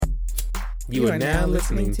You are now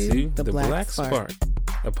listening to The Black Spark,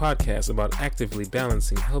 a podcast about actively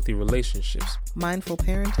balancing healthy relationships, mindful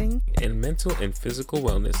parenting, and mental and physical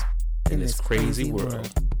wellness in this crazy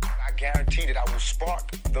world. I guarantee that I will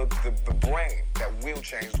spark the brain that will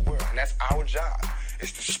change the world. And that's our job,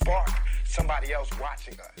 is to spark somebody else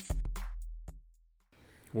watching us.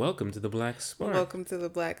 Welcome to The Black Spark. Welcome to The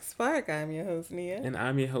Black Spark. I'm your host, Nia. And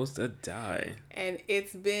I'm your host, Adai. And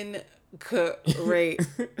it's been crazy.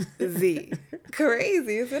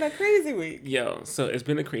 Crazy. It's been a crazy week. Yo, so it's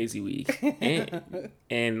been a crazy week.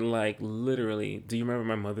 And like literally, do you remember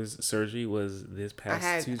my mother's surgery was this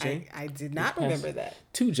past Tuesday? I did not remember that.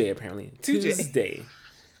 Tuesday, apparently. Tuesday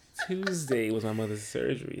was my mother's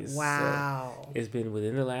surgery. Wow. So it's been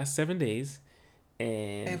within the last 7 days.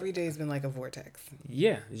 And every day's been like a vortex.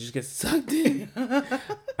 Yeah, you just get sucked in.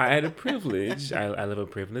 I had a privilege. I live a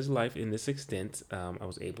privileged life in this extent. I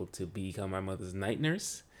was able to become my mother's night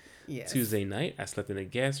nurse. Yes. Tuesday night, I slept in the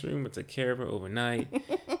guest room. I took care of her overnight,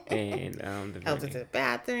 and helped her to the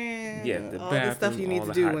bathroom. Yeah, the all bathroom, the stuff you need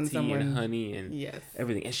to do when someone and honey and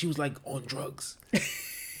everything. And she was like on drugs.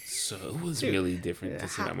 So it was really different to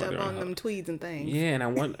see my mother on them tweeds and things. Yeah,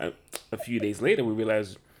 and a few days later we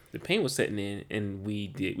realized the pain was setting in, and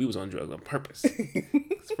we was on drugs on purpose.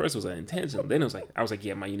 First it was unintentional. Then I was like,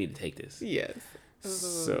 yeah, Ma, you need to take this. Yes.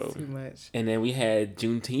 So too much. And then we had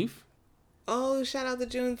Juneteenth. Oh, shout out to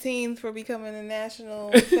Juneteenth for becoming a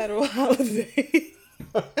national federal holiday.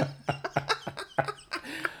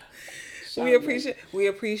 We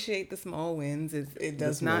appreciate the small wins. It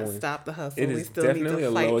does not stop the hustle. We still need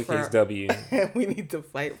to fight for W. We need to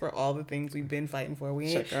fight for all the things we've been fighting for. We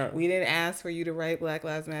didn't ask for you to write Black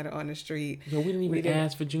Lives Matter on the street. No, we didn't even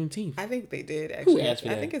ask for Juneteenth. I think they did actually. Who asked for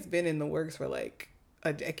that? I think it's been in the works for like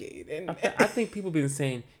a decade. And I think people been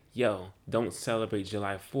saying, "Yo, don't celebrate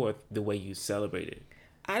July 4th the way you celebrate it."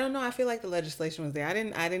 I don't know. I feel like the legislation was there. I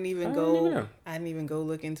didn't even go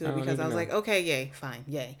look into it because I was like, okay, yay, fine,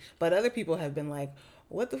 yay. But other people have been like,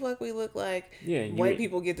 what the fuck we look like? Yeah, white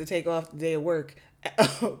people get to take off the day of work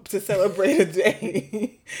to celebrate a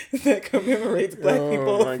day that commemorates black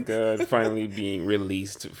people. Oh my God! Finally being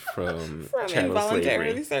released from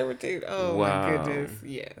involuntary servitude. Oh wow. My goodness!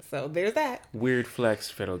 Yeah. So there's that. Weird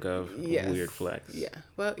flex, federal gov. Yes. Weird flex. Yeah.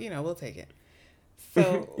 Well, we'll take it.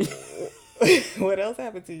 So. What else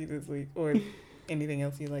happened to you this week? Or anything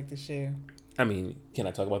else you'd like to share? I mean, can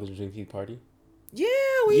I talk about the Juneteenth party? Yeah,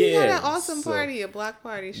 we had an awesome party, a block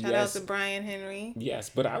party. Shout out to Brian Henry. Yes,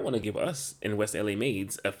 but I want to give us in West LA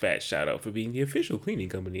Maids a fat shout out for being the official cleaning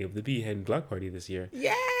company of the Beehead Block Party this year.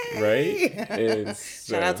 Yay! Right? And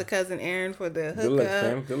shout out to cousin Aaron for the hookup. Good luck,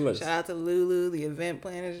 fam. Good luck. Shout out to Lulu, the event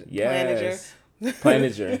planager.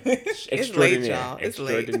 Planager. Extraordinaire. It's late, y'all.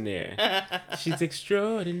 Extraordinaire. She's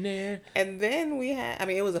extraordinaire. And then we had,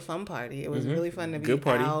 it was a fun party. It was really fun to be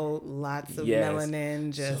out. Lots of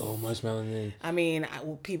melanin. So much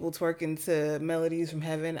melanin. People twerking to melodies from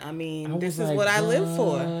heaven. This is what I live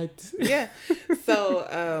for. Yeah. So,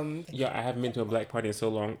 I haven't been to a black party in so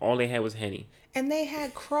long. All they had was Henny. And they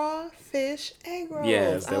had crawfish egg rolls.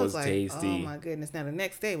 Yes, that was tasty. Oh my goodness. Now the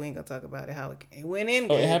next day, we ain't going to talk about it, how it went in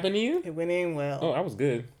good. Oh, it happened to you? It went in well. Oh, I was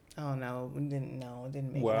good. Oh, no. It didn't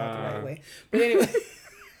make it out the right way. But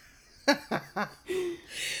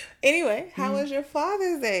anyway. How was your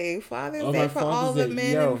Father's Day? Father's Day for all the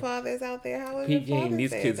men and fathers out there. How was your Father's Day?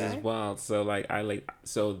 These kids is wild. So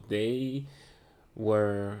they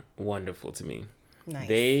were wonderful to me. Nice.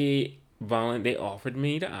 They offered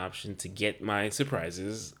me the option to get my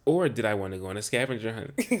surprises, or did I want to go on a scavenger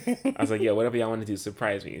hunt? I was like, whatever y'all want to do,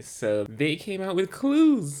 surprise me. So they came out with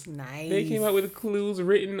clues. Nice. They came out with clues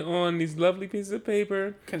written on these lovely pieces of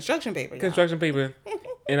paper. Construction paper.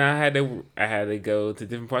 And I had to go to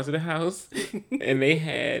different parts of the house, and they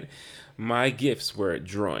had my gifts were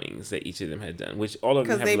drawings that each of them had done, which all of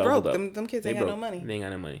them have leveled up. Them kids ain't got no money. They ain't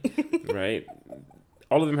got no money, right?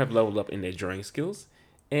 All of them have leveled up in their drawing skills.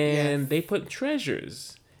 And they put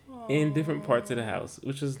treasures in different parts of the house,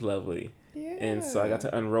 which is lovely. Yeah. And so I got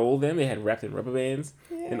to unroll them. They had wrapped in rubber bands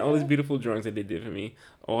and all these beautiful drawings that they did for me,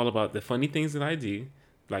 all about the funny things that I do,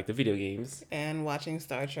 like the video games. And watching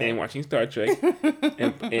Star Trek.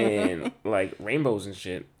 and like rainbows and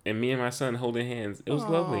shit. And me and my son holding hands. It was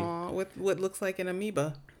lovely. With what looks like an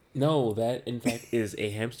amoeba. No, that in fact is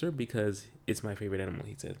a hamster because it's my favorite animal,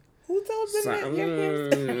 he said. Who told them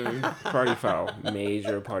that? Party foul.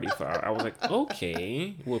 Major party foul. I was like,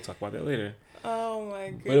 okay. We'll talk about that later. Oh my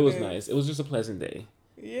goodness. But it was nice. It was just a pleasant day.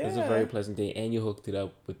 Yeah. It was a very pleasant day, and you hooked it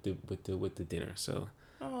up with the dinner. So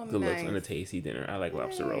good looks on a tasty dinner. I like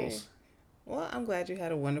lobster rolls. Well, I'm glad you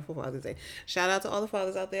had a wonderful Father's Day. Shout out to all the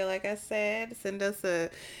fathers out there. Like I said, send us a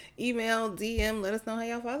email, DM. Let us know how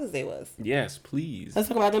y'all Father's Day was. Yes, please. Let's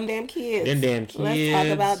talk about them damn kids. Let's talk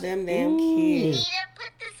about them damn kids. Need to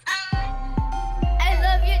put this on. I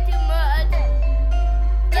love you too much.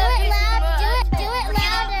 Do it louder.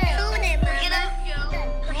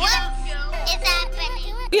 What is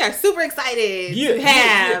happening? We are super excited to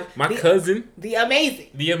have my cousin. The amazing.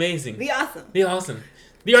 The amazing. The awesome. The awesome.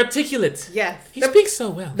 The articulate. Yes. He speaks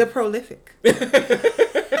so well. The prolific. Kahlil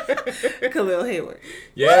Haywood.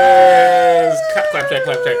 Yes. Clap check.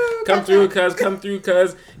 Come through,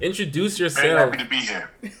 cuz. Introduce yourself. Very happy to be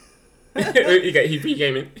here. He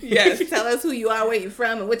pre-gaming. Yes. Tell us who you are, where you're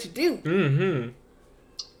from, and what you do. Mm-hmm.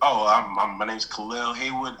 Oh, my name's Kahlil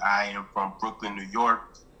Haywood. I am from Brooklyn, New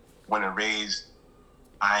York. Born and raised.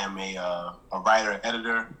 I am a writer and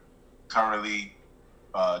editor. Currently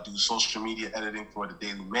do social media editing for the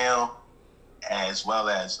Daily Mail, as well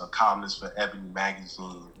as a columnist for Ebony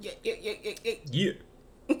Magazine. Yeah.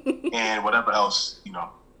 And whatever else,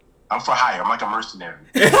 I'm for hire. I'm like a mercenary.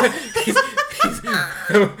 he's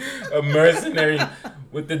a mercenary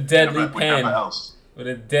with the deadly pen. Whatever else. With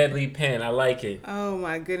a deadly pen. I like it. Oh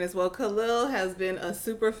my goodness. Well, Kahlil has been a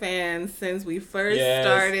super fan since we first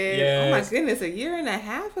started. Yes. Oh my goodness, 1.5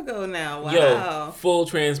 years ago now. Wow. Yo, full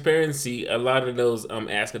transparency, a lot of those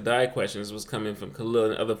Ask a Die questions was coming from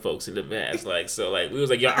Kahlil and other folks in the past. We was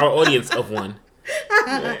like, our audience of one.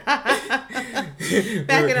 Back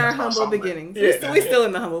in our humble beginnings. Yeah. We're still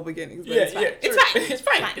in the humble beginnings. But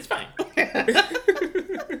it's fine.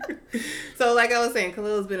 So like I was saying,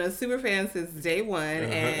 Kahlil's been a super fan since day one,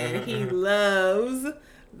 and he loves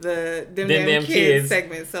the Them Damn Kids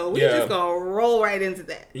segment. So we're just going to roll right into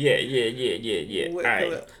that. Yeah. All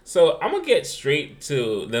right. So I'm going to get straight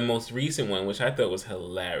to the most recent one, which I thought was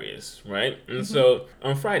hilarious, right? And so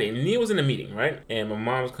on Friday, Nia was in a meeting, right? And my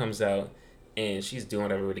mom comes out, and she's doing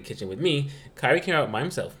whatever in the kitchen with me. Kyrie came out by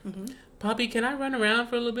himself. Poppy, can I run around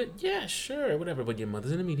for a little bit? Yeah, sure, whatever. But your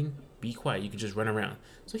mother's in a meeting. Be quiet. You can just run around.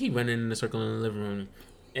 So he running in a circle in the living room.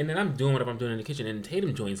 And then I'm doing whatever I'm doing in the kitchen. And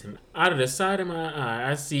Tatum joins him. Out of the side of my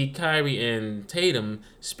eye, I see Kyrie and Tatum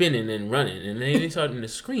spinning and running. And then they starting to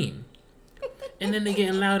scream. And then they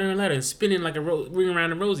getting louder and louder and spinning like a ring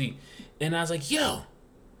around a rosy. And I was like, yo,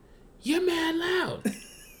 you're mad loud.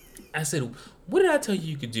 I said, what did I tell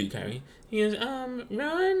you could do, Kyrie? He goes,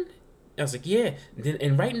 run. I was like, yeah.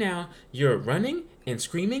 And right now, you're running and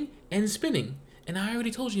screaming and spinning. And I already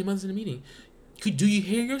told you your mother's in a meeting. Do you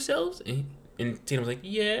hear yourselves? And Tina was like,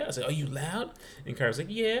 yeah. I said, are you loud? And Kyrie was like,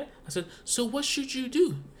 yeah. I said, so what should you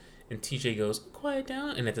do? And TJ goes, quiet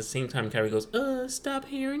down. And at the same time, Kyrie goes, stop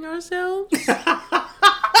hearing ourselves.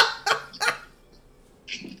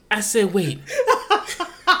 I said, wait.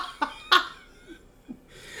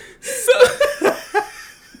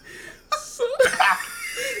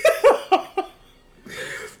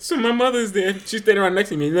 So my mother's there. She's standing right next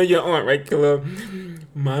to me. You know your aunt, right, Kahlil?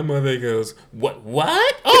 My mother goes, What?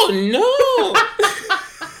 Oh, no!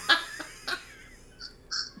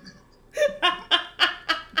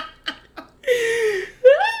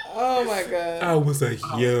 Oh, my God. I was like,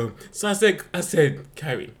 yo. So I said,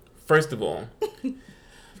 Kyrie, first of all,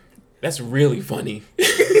 that's really funny.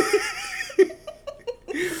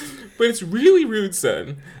 But it's really rude,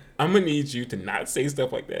 son. I'm going to need you to not say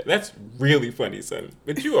stuff like that. That's really funny, son.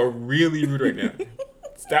 But you are really rude right now.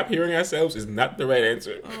 Stop hearing ourselves is not the right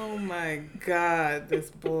answer. Oh, my God.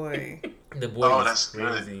 This boy. The boy is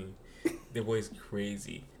crazy. The boy's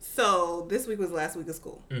crazy. So, this week was last week of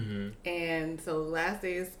school. Mm-hmm. And so, last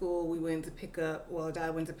day of school,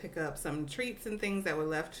 Dad went to pick up some treats and things that were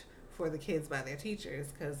left for the kids by their teachers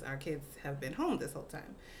because our kids have been home this whole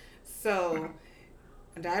time. So...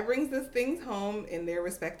 Dad brings these things home in their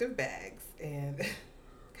respective bags, and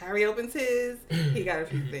Kyrie opens his. He got a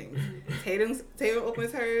few things. Tatum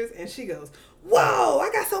opens hers, and she goes, "Whoa!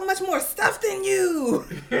 I got so much more stuff than you."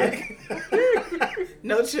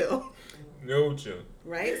 No chill.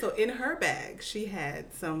 Right? So in her bag, she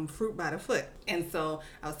had some fruit by the foot, and so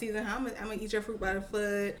I was teasing her. I'm gonna eat your fruit by the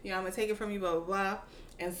foot. I'm gonna take it from you. Blah blah blah.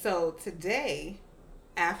 And so today,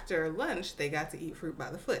 after lunch, they got to eat fruit by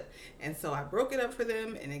the foot. And so I broke it up for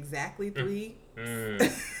them in exactly three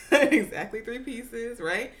pieces,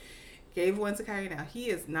 right? Gave one to Kyrie. Now, he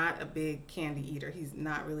is not a big candy eater. He's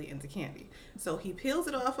not really into candy. So he peels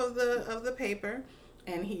it off of the paper,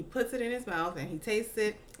 and he puts it in his mouth, and he tastes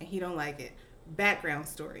it, and he don't like it. Background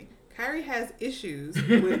story. Kyrie has issues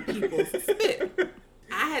with people's spit.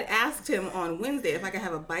 I had asked him on Wednesday if I could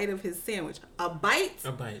have a bite of his sandwich. A bite?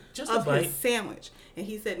 Just of a bite. His sandwich. And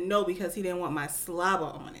he said no because he didn't want my slobber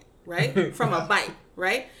on it, right? From a bite,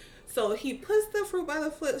 right? So he puts the fruit by the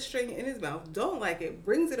foot string in his mouth, don't like it,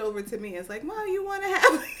 brings it over to me. It's like, Mom, you want to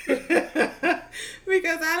have it?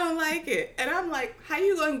 Because I don't like it. And I'm like, how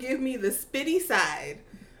you going to give me the spitty side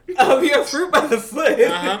of your fruit by the foot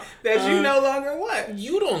that you no longer want?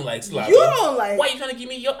 You don't like slobber. You don't like. Why are you trying to give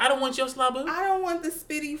me your? I don't want your slobber. I don't want the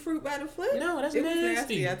spitty fruit by the foot. No, that's nasty. nasty. Was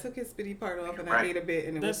nasty. I took his spitty part off and I ate a bit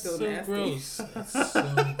and it was still so nasty. Gross. That's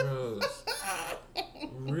so gross.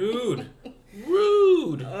 Rude.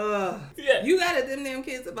 Rude. Yeah. You got a Them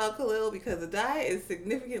Kids about Kahlil because Adai is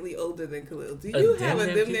significantly older than Kahlil. Do you have a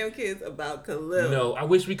Them Kids about Kahlil? No, I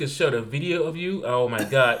wish we could show the video of you. Oh my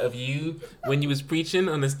God, of you when you was preaching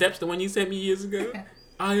on the steps, the one you sent me years ago.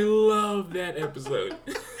 I love that episode.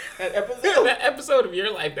 That episode? That episode of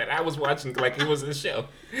your life that I was watching like it was a show.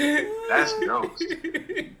 That's jokes.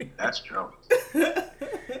 That's jokes.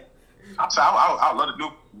 I'd love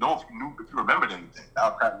to know if you remembered anything.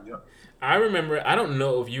 That would crack me up. I remember. I don't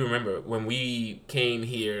know if you remember when we came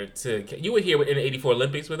here to. You were here in the '84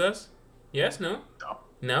 Olympics with us. Yes? No.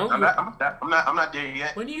 No. I'm not there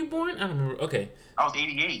yet. When are you born? I don't remember. Okay. I was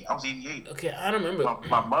 88. Okay, I don't remember.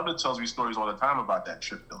 My mother tells me stories all the time about that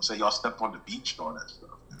trip. Though, say y'all stepped on the beach and all that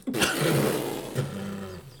stuff.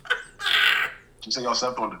 She said y'all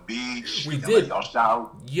slept on the beach. We did. Y'all showered.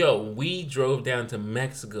 Yo, we drove down to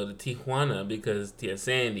Mexico, to Tijuana, because Tia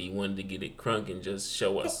Sandy wanted to get it crunk and just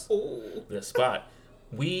show us the spot.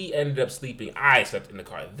 We ended up sleeping. I slept in the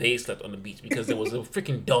car. They slept on the beach because there was a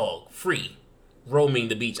freaking dog free roaming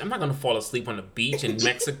the beach. I'm not going to fall asleep on the beach in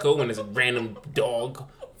Mexico when there's a random dog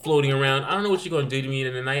floating around. I don't know what you're going to do to me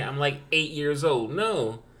in the night. I'm like 8 years old.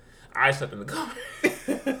 No. I slept in the car.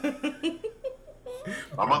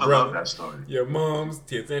 My mother loved that story. Your mom's,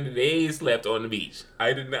 Tia Sandy, they slept on the beach.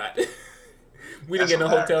 I did not. We didn't get no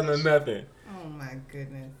hotel, no nothing. Oh my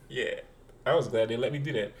goodness. Yeah. I was glad they let me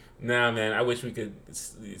do that. Nah, man, I wish we could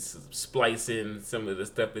splice in some of the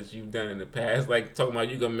stuff that you've done in the past. Like talking about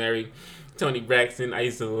you gonna marry Tony Braxton. I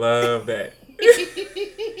used to love that.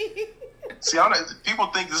 See, people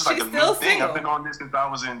think this is like a new thing. I've been on this since I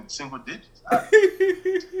was in single digits.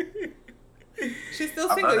 She's still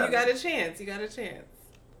single. You got a chance.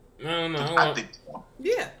 No. I think so.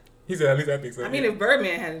 Yeah. He said, at least I think so. I mean, if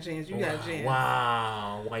Birdman had a chance, you got a chance.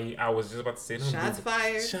 Wow. Why? I was just about to say that. Shots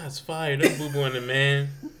fired. Shots fired. Don't boo boo on the man.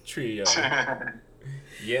 Trio.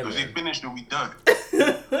 Yeah, man. If we finished, then we done.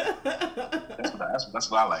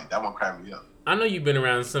 That's what I like. That one cracked me up. I know you've been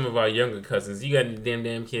around some of our younger cousins. You got any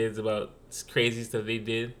damn kids about crazy stuff they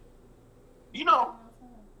did? You know,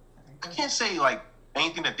 I can't say like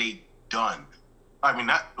anything that they done. I mean,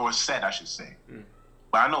 not or said, I should say.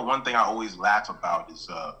 But I know one thing I always laugh about is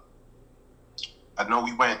I know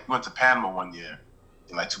we went to Panama one year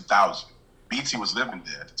in like 2000. BT was living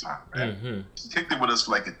there at the time, right? Mm-hmm. He kicked it with us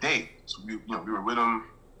for like a day. So we were with him.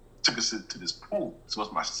 Took us to this pool. So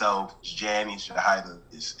it's myself, it's Janny, Shahida,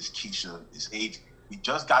 it's Keisha, it's Adrian. We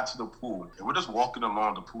just got to the pool and we're just walking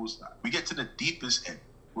along the pool side. We get to the deepest end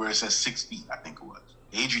where it says 6 feet, I think it was.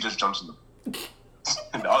 Adrian just jumps in the pool.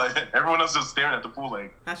 And everyone else is staring at the pool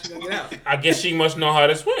like, how's she gonna get out? I guess she must know how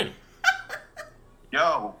to swim.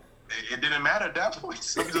 Yo, it didn't matter at that point.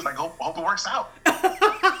 So we just like, hope it works out. and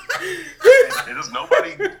just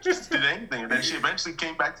nobody just did anything. And then she eventually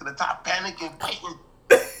came back to the top, panicking, fighting.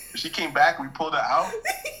 She came back, we pulled her out.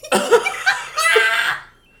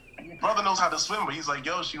 My brother knows how to swim, but he's like,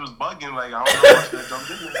 yo, she was bugging. Like, I don't know if she should have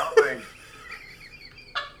jumped in there.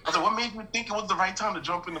 I was like, what made me think it was the right time to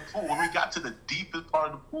jump in the pool? When we got to the deepest part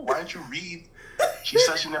of the pool, why didn't you read? She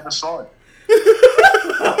said she never saw it.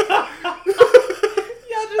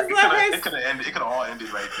 Y'all just let her... It could have all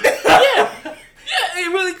ended right there. Yeah,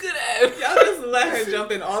 it really could have. Y'all just let her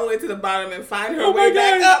jump in all the way to the bottom and find her way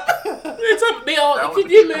back up. They all, could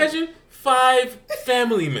you imagine 5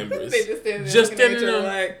 family members they just standing there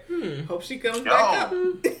like, hope she comes back up.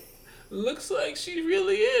 Looks like she's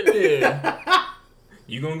really in there.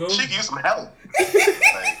 You gonna go? She can use some help.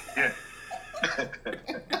 Like, yeah.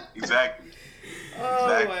 Exactly.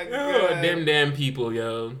 Oh my God. Oh, damn people,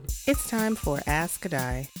 yo. It's time for Ask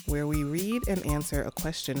Adai, where we read and answer a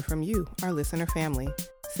question from you, our listener family.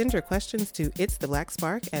 Send your questions to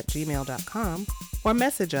itstheblackspark@gmail.com or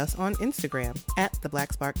message us on Instagram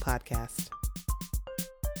 @theblacksparkpodcast.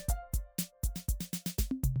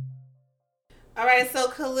 All right, so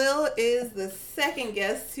Kahlil is the second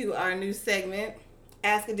guest to our new segment,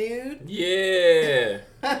 Ask a Dude. Yeah.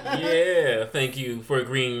 Yeah. Thank you for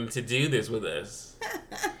agreeing to do this with us.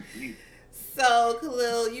 So,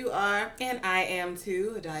 Kahlil, you are, and I am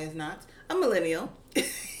too, Adai is not, a millennial.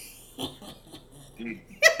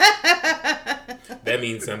 That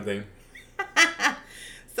means something.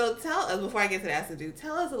 So tell us, before I get to the Ask the Dude,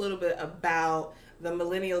 tell us a little bit about the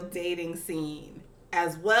millennial dating scene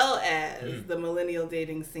as well as the millennial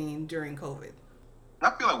dating scene during COVID. I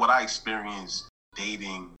feel like what I experienced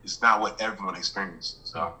dating is not what everyone experiences.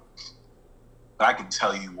 So, but I can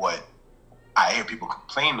tell you what I hear people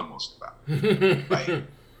complain the most about. Like,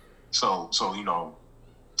 so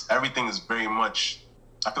everything is very much.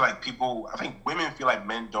 I feel like I think women feel like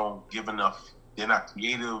men don't give enough. They're not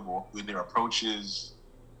creative or with their approaches,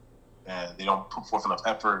 and they don't put forth enough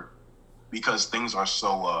effort because things are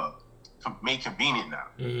so made convenient now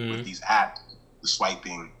with these apps, the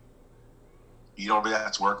swiping. You don't really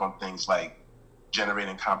have to work on things like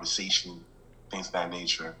generating conversation, things of that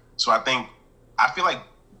nature. So I feel like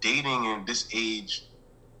dating in this age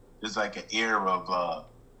is like an era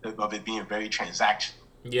of it being very transactional.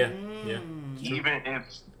 Yeah. Even if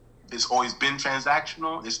it's always been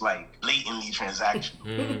transactional, it's like blatantly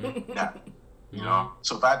transactional. Yeah. You know?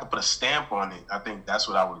 So if I had to put a stamp on it, I think that's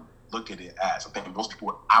what I would look at it as. I think most people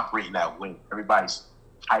would operate in that way. Everybody's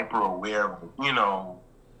hyper aware of,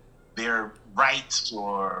 their rights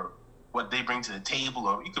or what they bring to the table,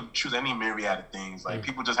 or you could choose any myriad of things. Like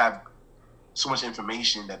people just have so much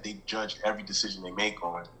information that they judge every decision they make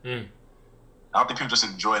on. I don't think people just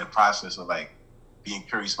enjoy the process of like being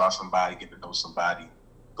curious about somebody, getting to know somebody,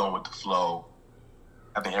 going with the flow.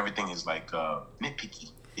 I think everything is like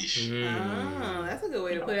nitpicky-ish. Oh, that's a good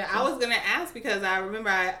way to put it. I was gonna ask because I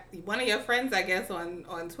remember one of your friends, I guess,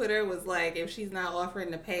 on Twitter was like, if she's not offering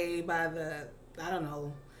to pay by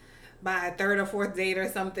by a third or fourth date or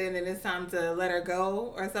something, and it's time to let her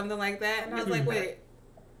go or something like that. And I was like, wait,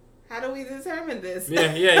 how do we determine this?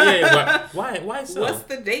 Yeah. Why so? What's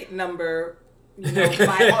the date number?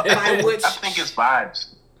 By which? I think it's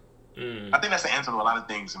vibes. I think that's the answer to a lot of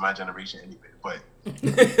things in my generation anyway.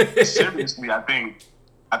 But seriously, I think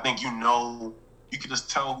you can just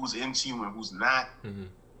tell who's into you and who's not.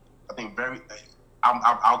 I think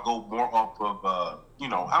I'll go more off of I don't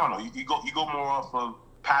know. You go more off of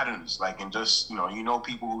patterns, like, and just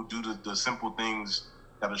people who do the simple things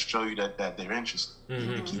that'll show you that they're interested.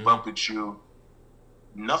 They keep up with you.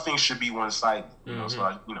 Nothing should be one-sided. So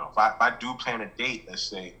if I do plan a date, let's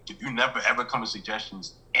say, if you never ever come with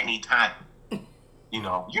suggestions anytime, you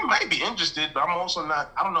might be interested, but I'm also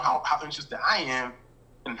not. I don't know how interested I am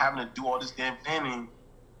in having to do all this damn planning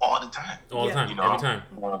all the time. Every time.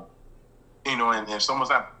 And if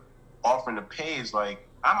someone's not offering to pay, it's like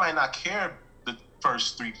I might not care the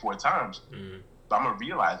first 3-4 times, but I'm gonna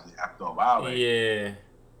realize it after a while. Like,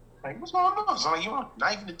 like what's going on? So like, you want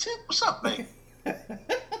not even a tip? What's up, like?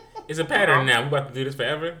 It's a pattern now. We're about to do this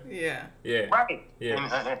forever. Yeah. Right. Yeah.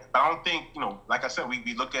 And I don't think, like I said, we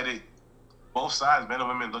look at it, both sides, men and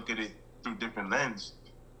women look at it through different lenses.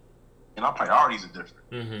 And our priorities are different.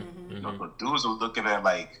 So dudes are looking at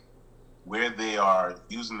like where they are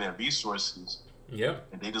using their resources. Yep.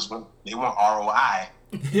 And they want ROI.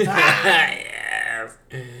 Yes.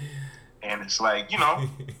 And it's like,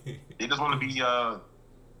 they just want to be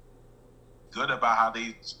good about how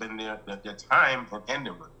they spend their time and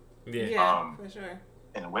their money. Yeah, for sure.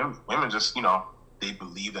 And women just, they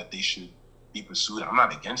believe that they should be pursued. I'm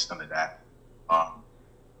not against none of that.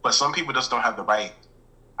 But some people just don't have the right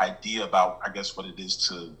idea about, I guess, what it is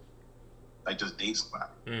to like just date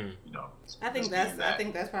somebody. I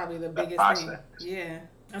think that's probably the biggest thing. Yeah.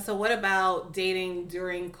 And so what about dating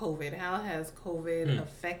during COVID? How has COVID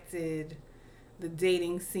affected the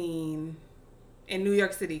dating scene in New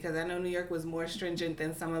York City? Because I know New York was more stringent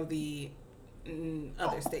than some of the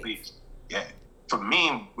other states. Please. Yeah. For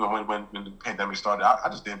me, when the pandemic started, I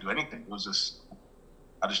just didn't do anything. It was just,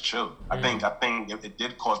 I just chilled. I think it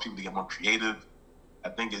did cause people to get more creative. I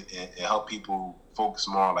think it helped people focus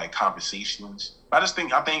more on like conversations. But I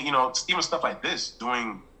think even stuff like this,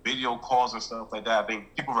 doing video calls and stuff like that, I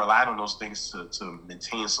think people relied on those things to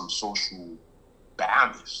maintain some social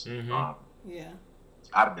balance.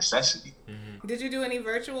 Out of necessity. Did you do any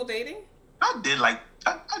virtual dating? I did like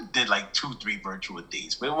 2-3 virtual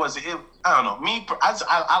dates, but I don't know. Me,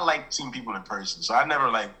 I like seeing people in person, so I never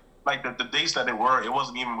like the dates that it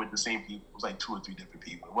wasn't even with the same people. It was like 2 or 3 different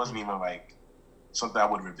people. It wasn't even like something I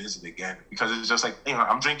would revisit again, because it's just like,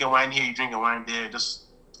 I'm drinking wine here, you drinking wine there. Just,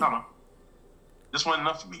 I don't know. This wasn't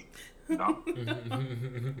enough for me,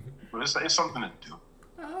 But it's something to do.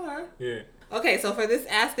 All right. Yeah. Okay, so for this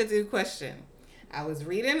Ask a Dude question, I was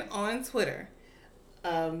reading on Twitter,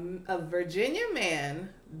 a Virginia man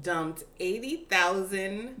dumped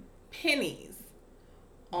 80,000 pennies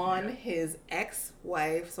on his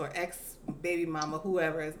ex-wife's or ex-baby mama,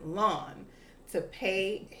 whoever's lawn, to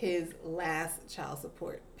pay his last child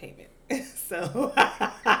support payment. So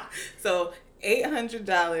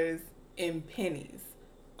 $800 in pennies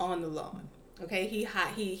on the lawn. Okay,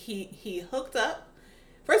 he hooked up.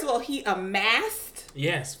 First of all, he amassed.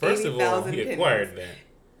 Yes, first of all, he acquired that.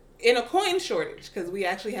 In a coin shortage, because we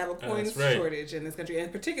actually have a coin shortage in this country,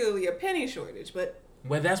 and particularly a penny shortage. But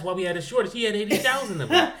that's why we had a shortage. He had 80,000 of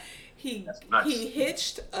them. He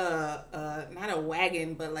hitched not a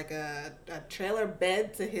wagon, but like a trailer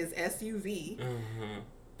bed to his SUV. Mm-hmm.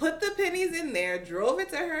 Put the pennies in there, drove it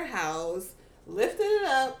to her house, lifted it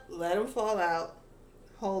up, let them fall out.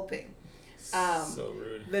 Whole thing. So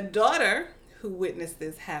rude. The daughter who witnessed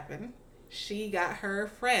this happen, she got her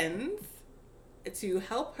friends to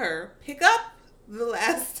help her pick up the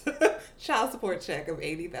last child support check of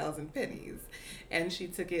 80,000 pennies, and she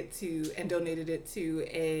took it and donated it to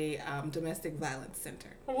a domestic violence center.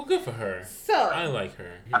 Oh, well, good for her. So I like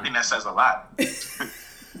her. I think that says a lot.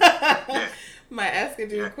 Yeah. My asking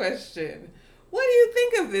you a question: what do you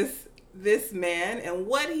think of this man and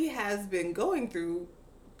what he has been going through?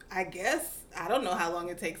 I guess I don't know how long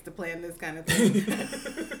it takes to plan this kind of thing.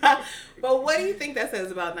 But what do you think that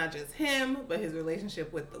says about not just him, but his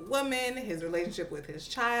relationship with the woman, his relationship with his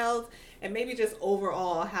child, and maybe just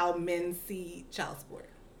overall how men see child support?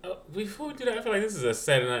 Before we do that, I feel like this is a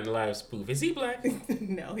Saturday Night Live spoof. Is he black?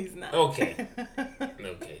 No, he's not. Okay,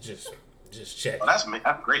 just check. Well, that's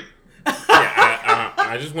great. Yeah,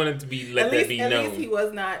 I just wanted to be known. At least he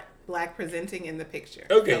was not black presenting in the picture.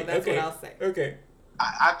 Okay, so that's what I'll say. Okay.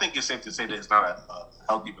 I think it's safe to say that it's not a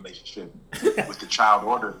healthy relationship with the child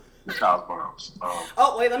or the child's moms.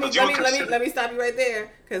 Oh wait, let me stop you right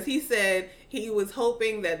there, because he said he was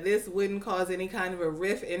hoping that this wouldn't cause any kind of a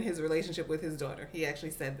rift in his relationship with his daughter. He actually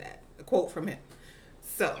said that. A quote from him.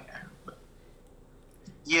 So.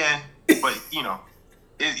 Yeah, but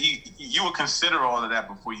you would consider all of that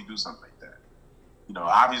before you do something like that.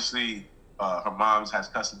 Obviously, her mom has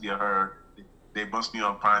custody of her. They must be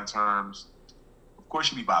on prime terms. Of course,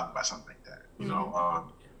 you'd be bothered by something like that, you know.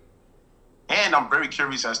 And I'm very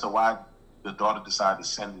curious as to why the daughter decided to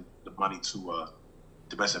send the money to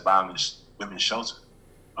domestic violence women's shelter.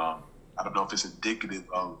 I don't know if it's indicative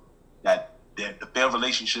of the failed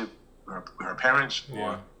relationship with her parents,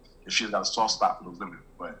 or if she's got a soft spot for those women.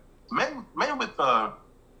 But men with that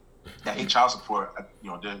hate child support, I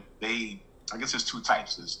guess there's two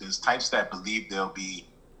types. There's types that believe they'll be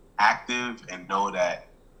active and know that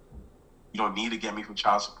you don't need to get me from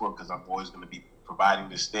child support because I'm always going to be providing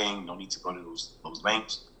this thing. No need to go to those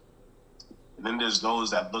lengths. And then there's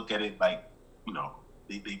those that look at it like,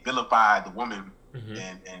 they vilify the woman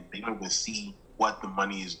and they don't even see what the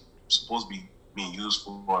money is supposed to be being used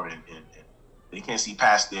for, and they can't see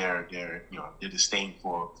past their disdain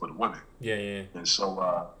for the woman. Yeah. And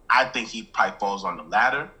so I think he probably falls on the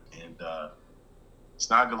latter, and it's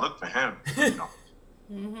not a good look for him.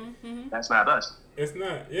 That's not us. It's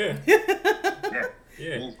not. Yeah.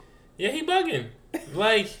 Yeah. Yeah, he bugging.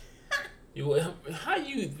 Like, how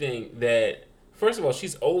you think that? First of all,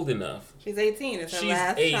 she's old enough. She's 18. It's her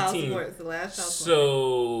last 18. Child support. It's the last child support.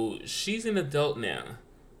 So she's an adult now,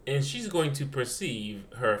 and she's going to perceive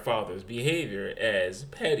her father's behavior as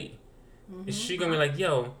petty. Is she gonna be like,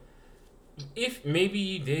 yo, if maybe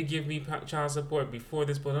you did give me child support before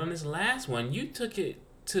this, but on this last one, you took it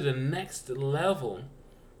to the next level.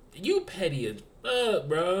 You petty as fuck,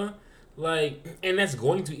 bro. Like, and that's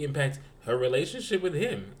going to impact her relationship with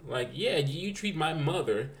him. Like, yeah, you treat my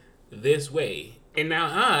mother this way, and now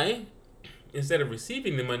I, instead of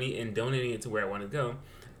receiving the money and donating it to where I want to go,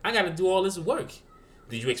 I got to do all this work.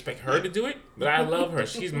 Did you expect her to do it? But I love her.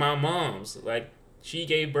 She's my mom's. Like, she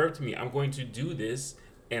gave birth to me. I'm going to do this,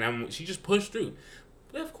 and she just pushed through.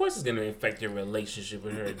 But of course it's going to affect your relationship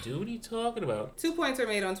with her, dude. What are you talking about? 2 points are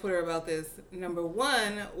made on Twitter about this. Number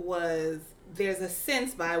one was there's a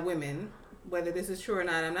sense by women, whether this is true or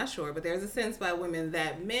not, I'm not sure, but there's a sense by women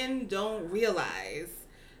that men don't realize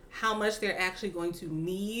how much they're actually going to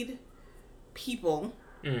need people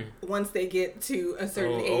once they get to a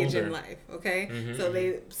certain age in life. Okay,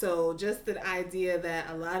 so just the idea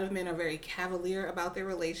that a lot of men are very cavalier about their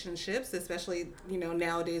relationships, especially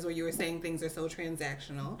nowadays where you were saying things are so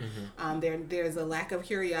transactional. There's a lack of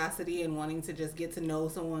curiosity and wanting to just get to know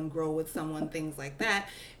someone, grow with someone, things like that,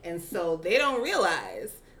 and so they don't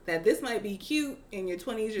realize that this might be cute in your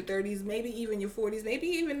 20s, your 30s, maybe even your 40s, maybe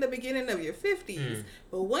even the beginning of your 50s.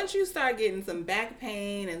 But once you start getting some back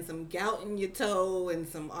pain and some gout in your toe and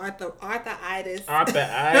some arthritis and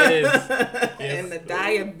the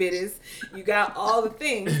diabetes, you got all the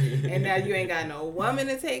things, and now you ain't got no woman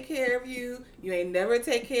to take care of you. You ain't never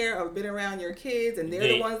take care or been around your kids, and they're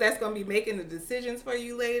the ones that's going to be making the decisions for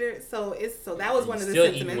you later. So that was one of the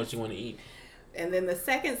sentiments. Still eating what you want to eat. And then the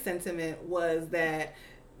second sentiment was that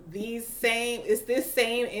this same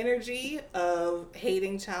energy of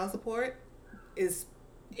hating child support is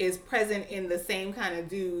present in the same kind of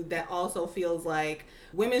dude that also feels like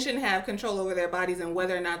women shouldn't have control over their bodies and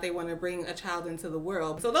whether or not they want to bring a child into the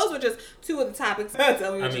world. So those were just two of the topics.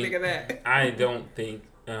 Tell me what you think of that. I don't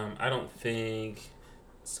think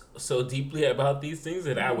so deeply about these things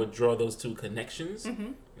that I would draw those two connections.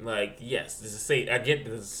 Mm-hmm. Like, yes, I get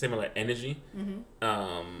there's a similar energy.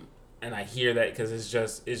 Mm-hmm. And I hear that because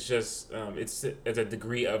it's a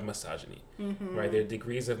degree of misogyny, mm-hmm. right? There are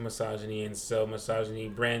degrees of misogyny, and so misogyny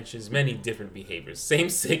branches many different behaviors. Same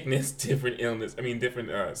sickness, different illness.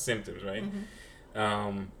 Different symptoms, right?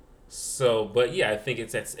 Mm-hmm. But yeah, I think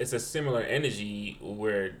it's a similar energy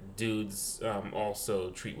where dudes also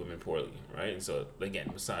treat women poorly, right? And so again,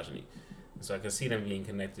 misogyny. So I can see them being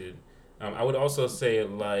connected. I would also say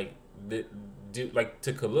dude, like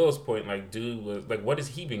to Kahlil's point, like dude was like, what has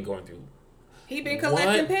he been going through? He been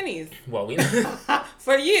collecting pennies. Well,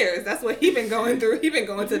 for years. That's what he been going through. He been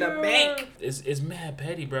going to the bank. It's mad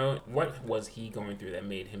petty, bro. What was he going through that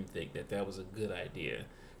made him think that was a good idea?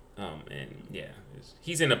 And yeah,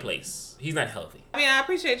 he's in a place. He's not healthy. I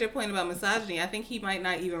appreciate your point about misogyny. I think he might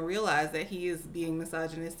not even realize that he is being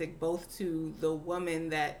misogynistic both to the woman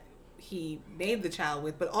that he made the child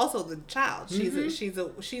with, but also the child. Mm-hmm.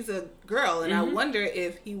 She's a girl, and mm-hmm. I wonder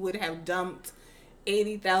if he would have dumped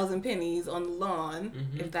 80,000 pennies on the lawn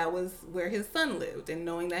mm-hmm. if that was where his son lived, and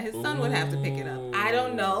knowing that his son would have to pick it up. I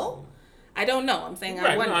don't know. I'm saying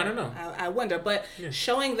I wonder. No, I don't know. I wonder, but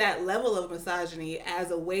showing that level of misogyny as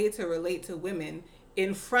a way to relate to women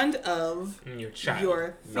in front of your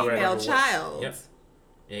female child. Yep.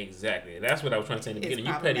 Exactly. That's what I was trying to say in the beginning.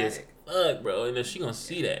 You petty as fuck, bro, and then she gonna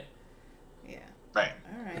see that. Right.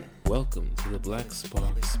 All right. Welcome to the Black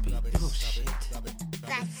Spark Speak. Oh, shit.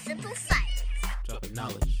 That's simple science. Dropping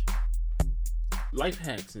knowledge. Life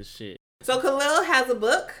hacks and shit. So Kahlil has a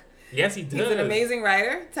book. Yes, he does. He's an amazing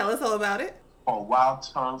writer. Tell us all about it. Oh, Wild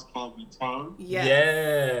Tongues Can't Be Tamed.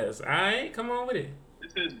 Yes. All right, come on with it.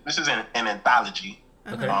 This is an anthology.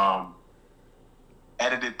 Okay.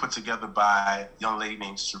 Edited, put together by a young lady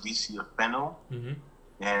named Ceresia Fennell. Mm-hmm.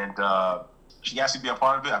 And she asked me to be a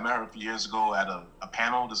part of it. I met her a few years ago at a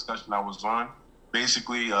panel discussion I was on.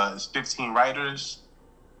 Basically, it's 15 writers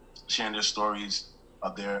sharing their stories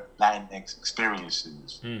of their Latinx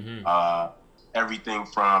experiences. Mm-hmm. Everything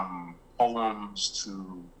from poems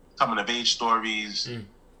to coming-of-age stories,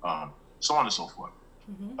 so on and so forth.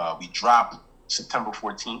 Mm-hmm. We drop September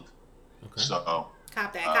 14th. Okay. So,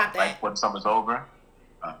 cop that. Right when summer's over.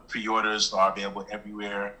 Pre-orders are available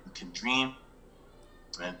everywhere you can dream.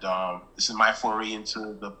 And this is my foray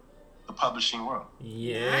into the publishing world.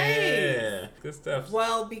 Yeah. Nice. Good stuff.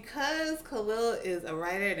 Well, because Kahlil is a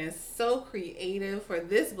writer and is so creative, for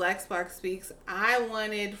this Black Spark Speaks, I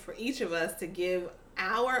wanted for each of us to give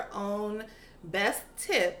our own best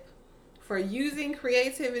tip for using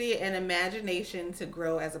creativity and imagination to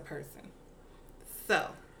grow as a person. So,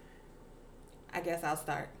 I guess I'll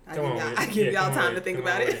start. I give y'all time to think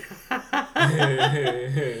about it.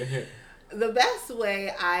 The best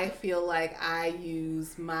way I feel like I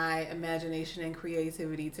use my imagination and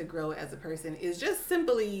creativity to grow as a person is just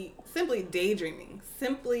simply daydreaming,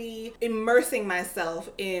 simply immersing myself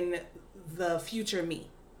in the future me,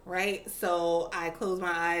 right? So I close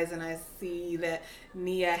my eyes and I see that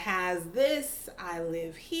Nia has this, I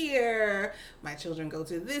live here, my children go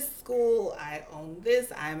to this school, I own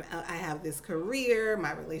this, I have this career,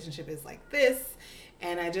 my relationship is like this,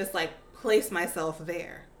 and I just like place myself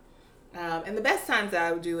there. And the best times that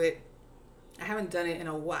I would do it, I haven't done it in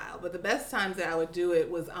a while, but the best times that I would do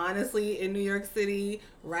it was honestly in New York City,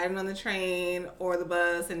 riding on the train or the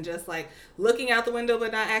bus and just like looking out the window,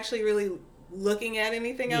 but not actually really looking at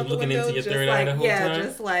anything out the window. Looking into your third eye the whole time?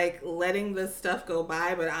 Just like letting the stuff go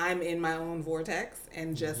by, but I'm in my own vortex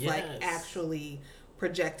and just like actually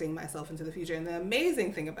projecting myself into the future. And the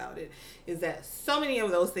amazing thing about it is that so many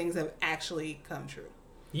of those things have actually come true.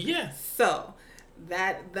 Yes. So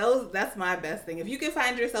that's my best thing. If you can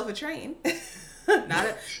find yourself a train,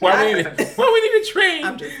 why we need a train?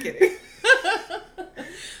 I'm just kidding.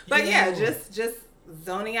 But just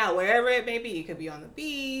zoning out wherever it may be. It could be on the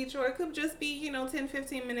beach, or it could just be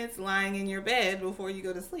 10-15 minutes lying in your bed before you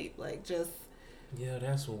go to sleep. Like just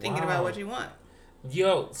that's wild. Thinking about what you want.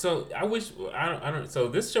 So so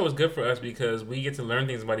this show is good for us because we get to learn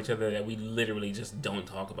things about each other that we literally just don't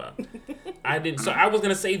talk about. So I was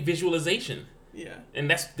gonna say visualization. Yeah. And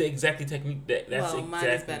that's the exactly technique that's mine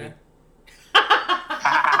is better.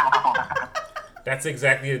 That's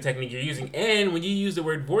exactly the technique you're using. And when you use the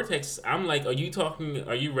word vortex, I'm like, are you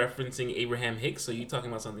referencing Abraham Hicks? Or are you talking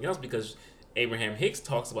about something else? Because Abraham Hicks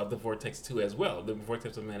talks about the vortex too as well, the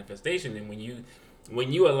vortex of manifestation. And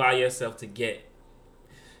when you allow yourself to get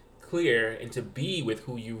clear and to be with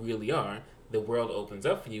who you really are, the world opens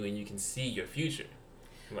up for you and you can see your future.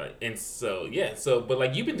 Like, and so but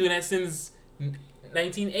like you've been doing that since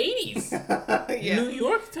 1980s, New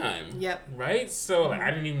York time. Yep. Right. So like,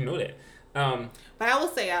 I didn't even know that. But I will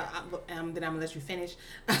say, then I'm gonna let you finish.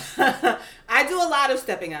 I do a lot of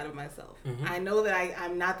stepping out of myself. Mm-hmm. I know that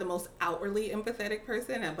I'm not the most outwardly empathetic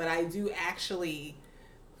person, but I do actually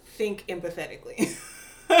think empathetically,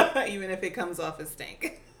 even if it comes off as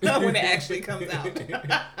stank when it actually comes out.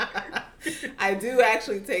 I do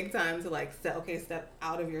actually take time to like step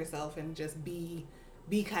out of yourself and just be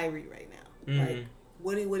Kyrie right now. Mm-hmm. Like,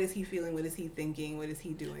 what is he feeling? What is he thinking? What is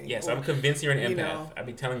he doing? Yes, I'm convinced you're an empath. I'll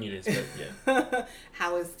be telling you this, but yeah.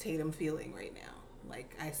 How is Tatum feeling right now?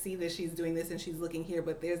 Like, I see that she's doing this and she's looking here,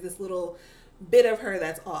 but there's this little bit of her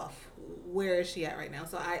that's off. Where is she at right now?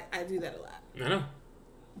 So I do that a lot. I know.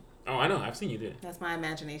 Oh, I know. I've seen you do it. That's my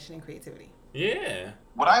imagination and creativity. Yeah.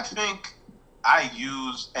 What I think I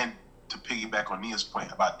use, and to piggyback on Nia's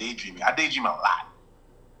point about daydreaming, I daydream a lot.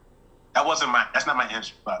 That's not my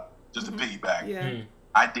answer, but just to piggyback. Yeah. Mm.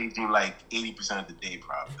 I daydream like 80% of the day,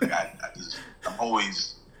 probably. Like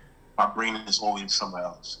my brain is always somewhere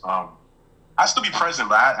else. I still be present,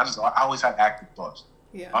 but I always have active thoughts.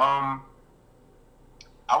 Yeah. I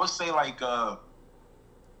would say like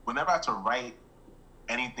whenever I have to write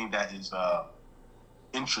anything that is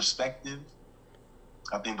introspective,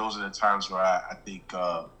 I think those are the times where I think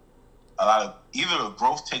a lot of either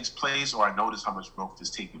growth takes place or I notice how much growth is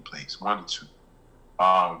taking place. One or two.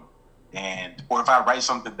 Or if I write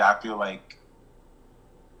something that I feel like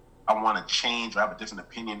I want to change or have a different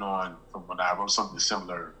opinion on from when I wrote something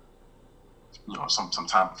similar, some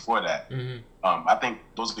time before that. Mm-hmm. I think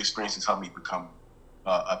those experiences help me become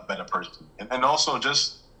a better person. And also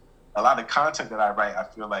just a lot of content that I write, I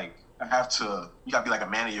feel like you gotta be like a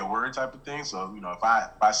man of your word type of thing. So, if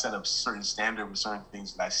I set up certain standard with certain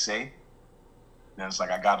things that I say, then it's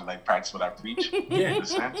like I gotta like practice what I preach. Yeah. In a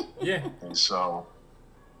sense. Yeah. And so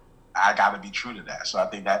I gotta be true to that. So I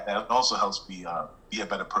think that also helps me be a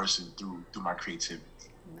better person through my creativity.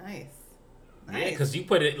 Nice. Yeah, because you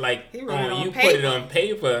put it like put it on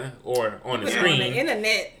paper or on the screen, on the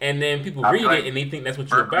internet, and then people read it and they think that's what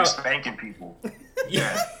you're about. Spanking people.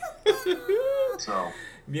 Yeah. So.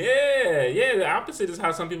 Yeah. The opposite is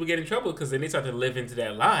how some people get in trouble because then they start to live into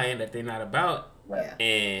that lie that they're not about. Yeah.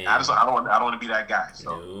 And I don't want to be that guy.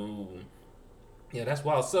 So. No. Yeah, that's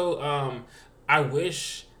wild. So I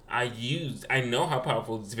wish I know how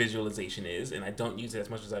powerful visualization is, and I don't use it as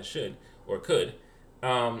much as I should or could.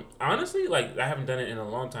 Honestly, like I haven't done it in a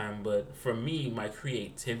long time, but for me, my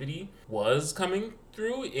creativity was coming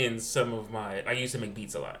through in some of I used to make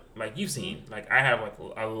beats a lot. Like you've seen, like I have like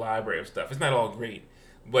a library of stuff. It's not all great,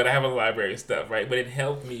 but I have a library of stuff, right? But it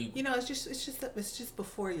helped me. It's just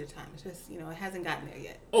before your time. It's just, it hasn't gotten there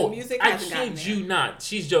yet. Oh, the music hasn't gotten there. I kid you not.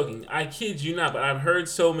 She's joking. I kid you not, but I've heard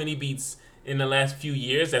so many beats in the last few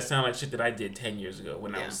years that sound like shit that I did 10 years ago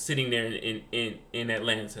when I was sitting there in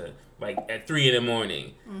Atlanta, like at 3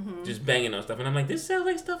 a.m, just banging on stuff. And I'm like, this sounds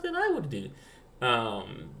like stuff that I would do.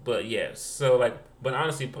 But yeah, but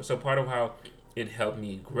honestly, so part of how it helped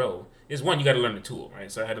me grow is one, you got to learn the tool,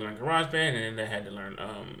 right? So I had to learn GarageBand, and then I had to learn,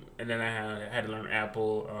 I had to learn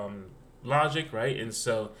Apple, Logic, right? And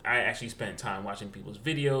so I actually spent time watching people's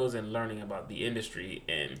videos and learning about the industry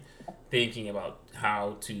and thinking about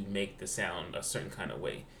how to make the sound a certain kind of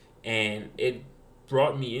way. And it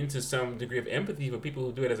brought me into some degree of empathy for people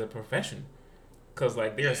who do it as a profession. Because,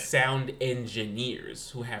 like, they're sound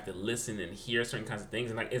engineers who have to listen and hear certain kinds of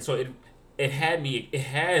things. And so it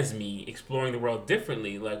has me exploring the world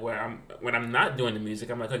differently. Like, when I'm not doing the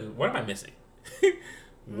music, I'm like, okay, what am I missing?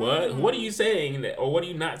 What are you saying or what are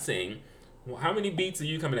you not saying? Well, how many beats are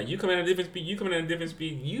you coming at? You coming at a different speed. You coming at a different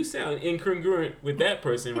speed. You sound incongruent with that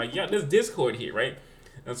person. Like, yeah, there's discord here, right?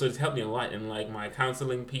 And so it's helped me a lot in like my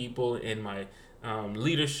counseling people and my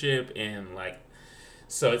leadership and like.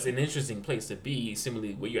 So it's an interesting place to be.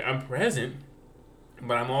 Similarly, where I'm present,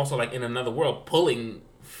 but I'm also like in another world, pulling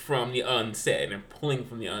from the unsaid and pulling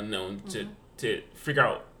from the unknown to figure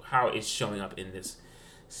out how it's showing up in this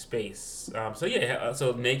space.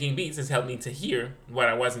 So making beats has helped me to hear what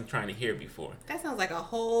I wasn't trying to hear before. That sounds like a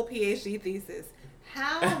whole PhD thesis.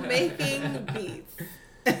 How making beats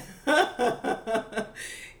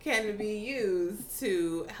can be used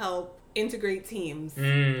to help integrate teams.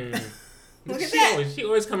 Look at that. She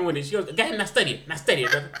always coming with it. She goes, go ahead, now study it,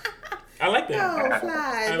 brother. I like that. No,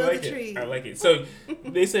 fly, build a tree. I like it. So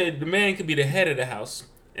they said the man could be the head of the house.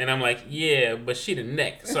 And I'm like, yeah, but she the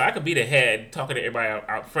neck. So I could be the head talking to everybody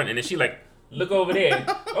out front. And then she like, look over there.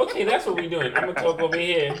 Okay, that's what we doing. I'm going to talk over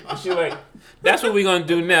here. And she like, that's what we going to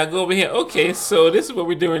do now. Go over here. Okay, so this is what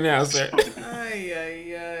we're doing now, sir. Ay,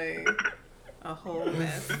 ay, ay. A whole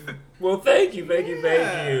mess. Well, thank you.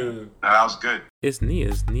 That was good. It's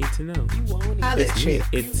Nia's Need to Know.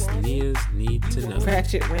 It's Nia's Need to Know.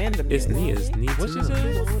 Ratchet random. It's Nia's Need to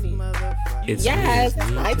Know. It's yes,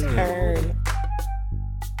 Nia's my Need to turn. Know.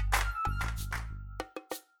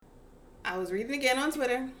 I was reading again on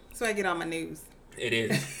Twitter, so I get all my news. It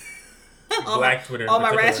is. Black Twitter. All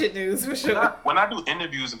my ratchet news, for sure. When I do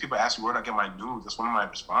interviews and people ask me where I get my news, that's one of my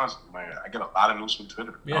responses. I get a lot of news from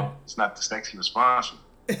Twitter. Yeah. No, it's not the sexy response.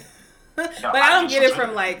 But I don't get it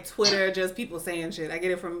from like Twitter, just people saying shit. I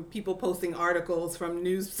get it from people posting articles from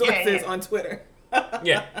news sources on Twitter.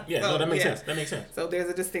 Yeah. No, that makes sense. That makes sense. So there's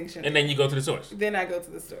a distinction. And then you go to the source. Then I go to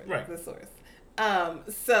the source. Right. The source.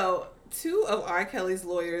 So 2 of R. Kelly's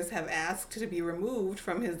lawyers have asked to be removed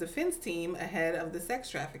from his defense team ahead of the sex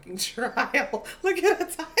trafficking trial. Look at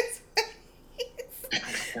Atai's face.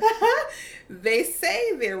 They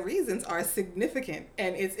say their reasons are significant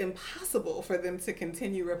and it's impossible for them to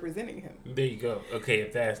continue representing him. There you go. Okay,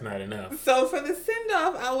 if that's not enough. So for the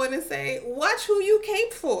send-off, I want to say, watch who you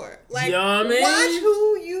cape for. Like, Yummy. watch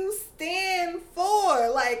who you stand for.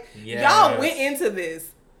 Like, y'all went into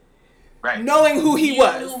this knowing who he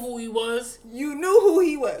was. You knew who he was. You knew who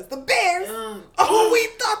he was. The Bears are who we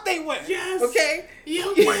thought they were. Yes. Okay?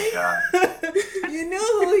 Oh my God. You knew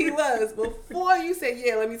who he was before you said,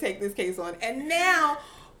 yeah, let me take this case on. And now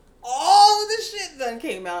all of the shit done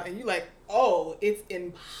came out and you like, oh, it's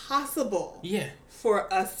impossible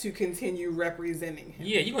for us to continue representing him.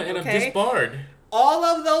 Yeah, you're going to end up disbarred. All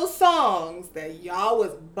of those songs that y'all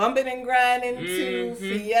was bumping and grinding to,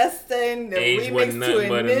 Fiesta and the Age remix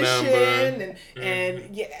to Admission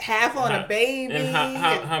and Half on a Baby. And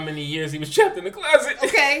how many years he was trapped in the closet.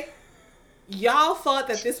 Okay. Y'all thought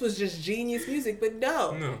that this was just genius music, but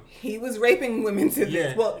no. He was raping women to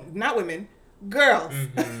this. Well, not women, girls.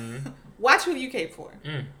 Watch who you cape for.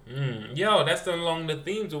 Yo, that's along the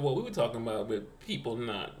themes of what we were talking about with people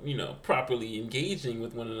not, properly engaging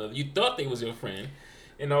with one another. You thought they was your friend,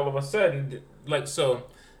 and all of a sudden, like, so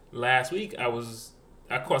last week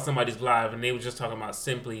I caught somebody's live and they were just talking about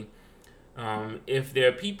simply, if there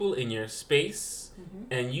are people in your space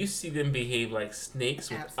and you see them behave like snakes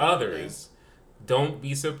with others, don't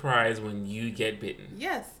be surprised when you get bitten.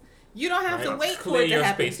 Yes. You don't have to wait for it to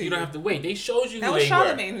happen to you. You don't have to wait. They showed you who they were. That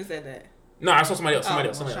was Charlamagne who said that. No, I saw somebody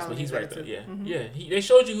else. But he's right there. Yeah. They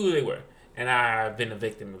showed you who they were, and I've been a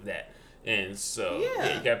victim of that. And so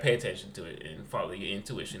you gotta pay attention to it and follow your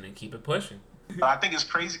intuition and keep it pushing. But I think it's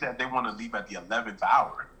crazy that they want to leave at the 11th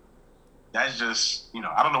hour. That's just,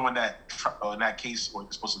 I don't know when that case was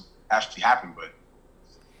supposed to actually happen, but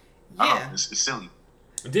I don't know, it's silly.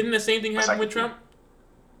 Didn't the same thing happen with Trump?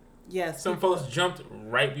 Yes. Some folks jumped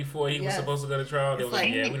right before he was supposed to go to trial. They was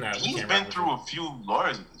like, we're not. He's been through a few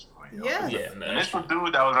lawyers at this point. Yeah. And this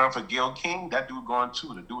dude that was running for Gayle King, that dude gone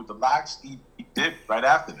too. The dude with the locks, he did right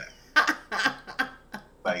after that.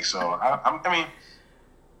 Like, so, I mean,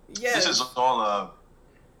 this is all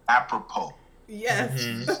apropos.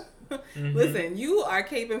 Yes. Listen, you are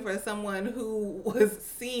caping for someone who was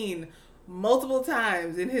seen multiple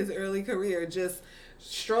times in his early career just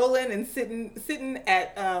strolling and sitting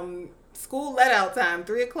at school let out time,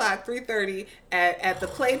 3:00, 3:30 at the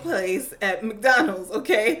play place at McDonald's,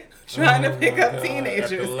 okay? Trying to pick up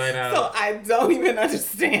teenagers. So I don't even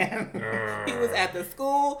understand. He was at the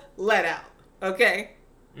school let out, okay?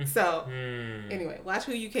 So anyway, watch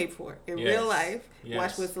who you cape for. In real life,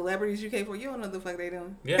 watch what celebrities you cape for. You don't know the fuck they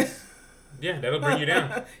doing. Yes. Yeah, that'll bring you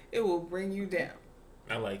down. It will bring you down.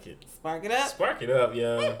 I like it. Spark it up. Spark it up,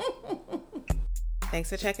 yo. Thanks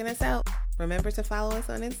for checking us out. Remember to follow us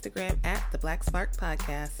on Instagram at The Black Spark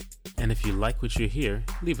Podcast. And if you like what you hear,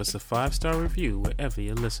 leave us a 5-star review wherever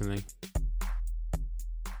you're listening.